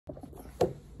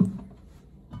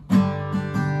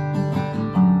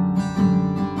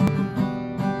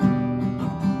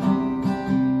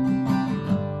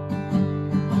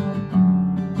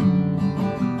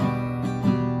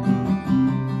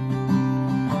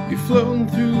You're floating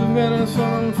through Venice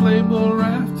on an inflatable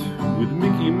raft with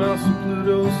Mickey Mouse and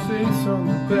Pluto's face on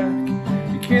the back.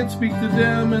 You can't speak to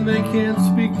them and they can't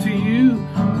speak to you,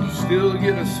 but you still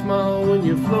get a smile when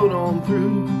you float on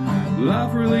through.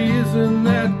 Life really isn't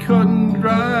that cut and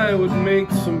dry. Would make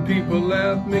some people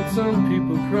laugh, make some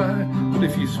people cry. But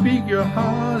if you speak your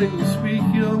heart and you speak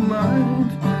your mind,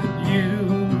 you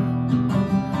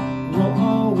will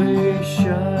always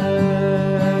shine.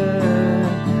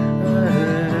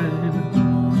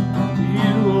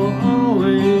 You will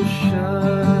always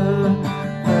shine.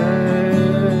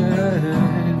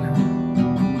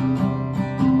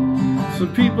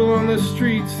 Some people on the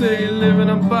streets, they live in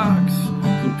a box.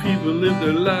 Some people live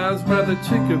their lives by the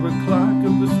tick of a clock,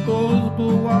 of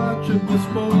disposable watch, of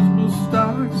disposable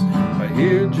stocks. I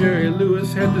hear Jerry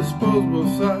Lewis had disposable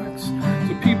socks.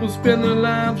 So people spend their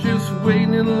lives just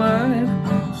waiting in line.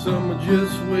 Some are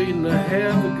just waiting to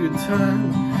have a good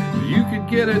time. You could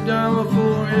get $1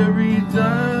 for every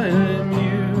dime.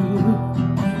 You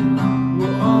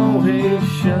will always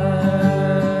shine.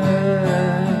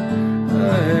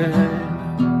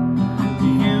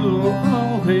 You will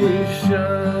always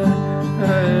shine.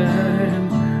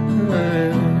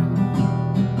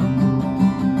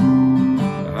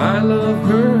 I love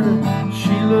her,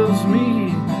 she loves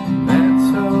me. That's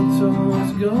how it's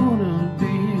always gonna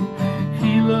be.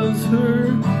 He loves her,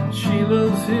 she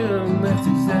loves him. That's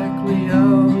exactly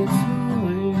how it's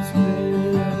always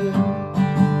been.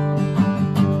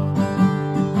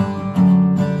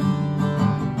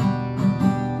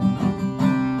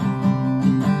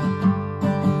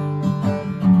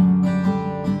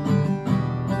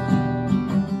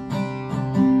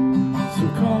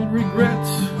 Some call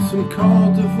regrets, some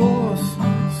call divorce.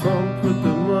 Some put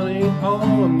the money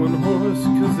all on one horse,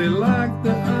 cause they like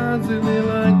the odds and they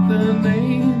like the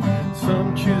name.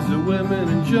 Some choose the women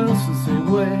in just the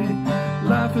same way.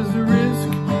 Life is a risk,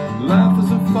 life is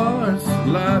a farce.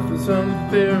 Life is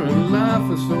unfair and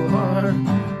life is so hard.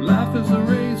 Life is a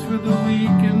race for the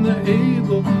weak and the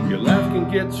able. Your life can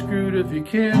get screwed if you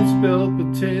can't spell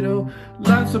potato.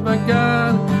 Life's about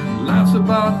God, life's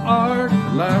about art.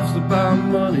 Life's about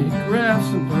money, graphs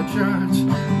and pie charts.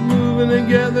 Moving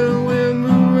together, we're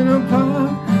moving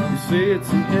apart. You say it's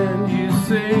an end, you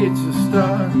say it's a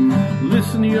start.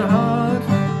 Listen to your heart,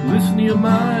 listen to your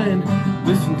mind.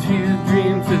 Listen to your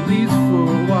dreams, at least for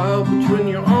a while. But when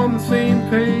you're on the same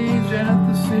page at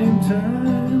the same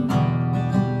time,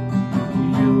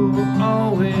 you will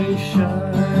always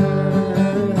shine.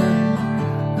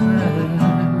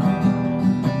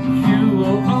 You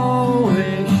will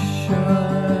always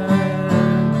shine.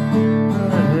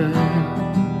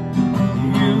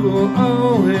 You will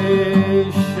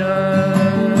always shine.